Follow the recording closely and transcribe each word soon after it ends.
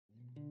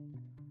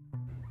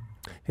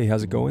Hey,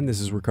 how's it going? This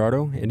is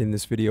Ricardo, and in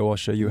this video I'll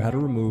show you how to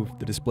remove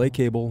the display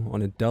cable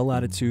on a Dell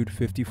Latitude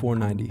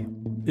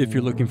 5490. If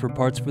you're looking for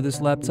parts for this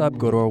laptop,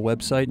 go to our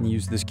website and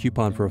use this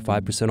coupon for a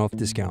 5% off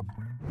discount.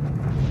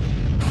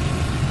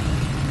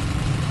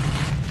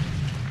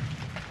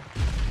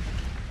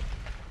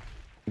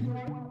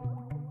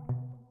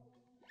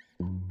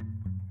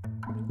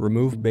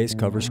 Remove base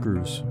cover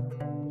screws.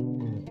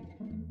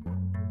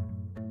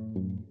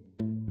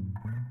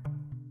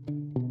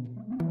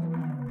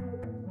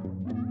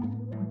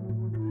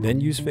 Then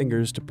use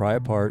fingers to pry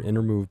apart and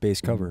remove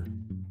base cover.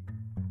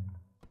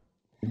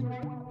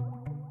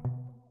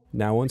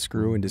 Now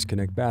unscrew and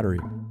disconnect battery.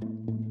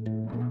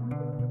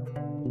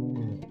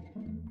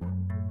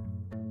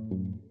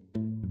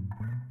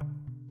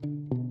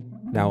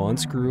 Now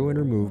unscrew and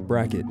remove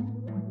bracket.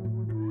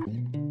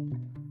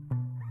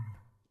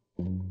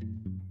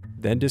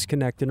 Then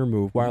disconnect and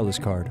remove wireless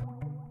card.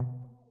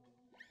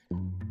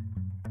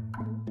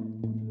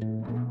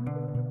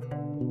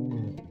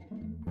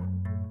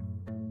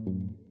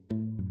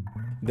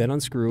 Then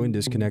unscrew and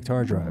disconnect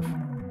hard drive.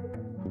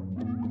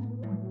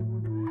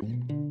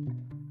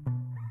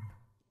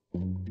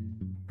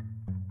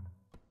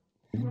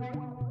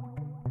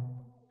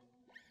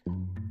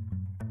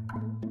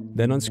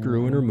 Then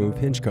unscrew and remove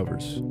hinge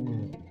covers.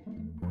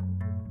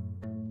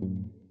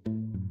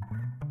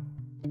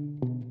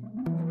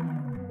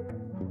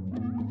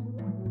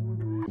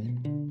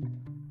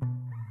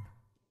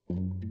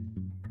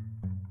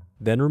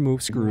 Then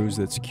remove screws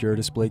that secure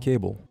display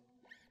cable.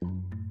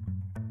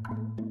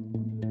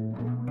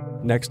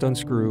 Next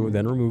unscrew,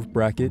 then remove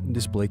bracket and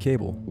display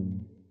cable.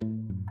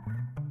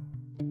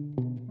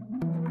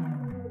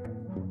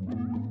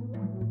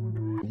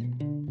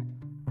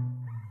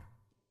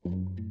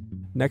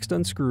 Next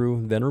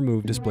unscrew, then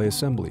remove display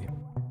assembly.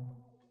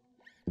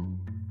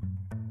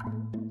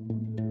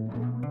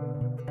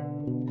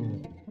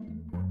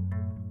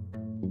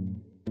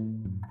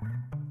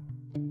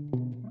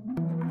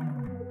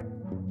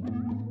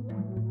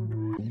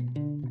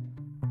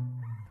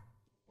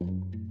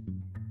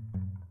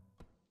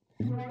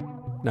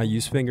 Now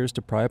use fingers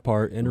to pry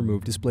apart and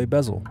remove display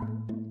bezel.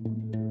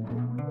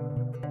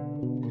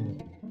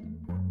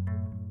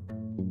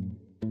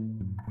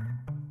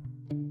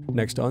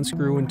 Next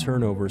unscrew and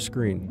turn over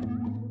screen.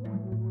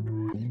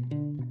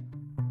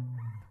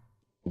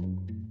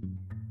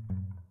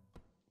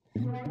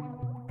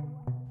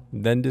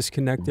 Then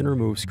disconnect and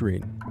remove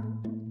screen.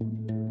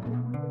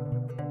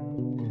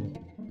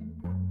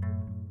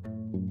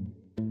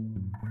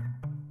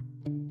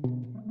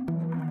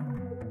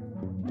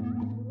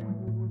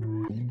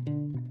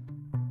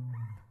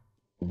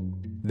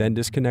 Then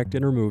disconnect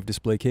and remove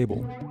display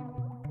cable.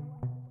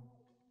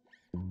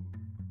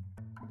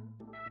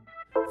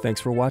 Thanks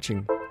for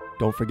watching.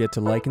 Don't forget to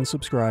like and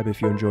subscribe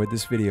if you enjoyed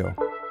this video.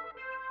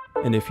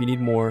 And if you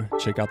need more,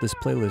 check out this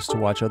playlist to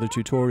watch other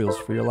tutorials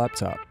for your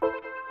laptop.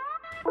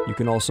 You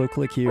can also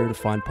click here to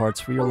find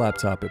parts for your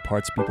laptop at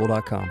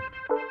partspeople.com.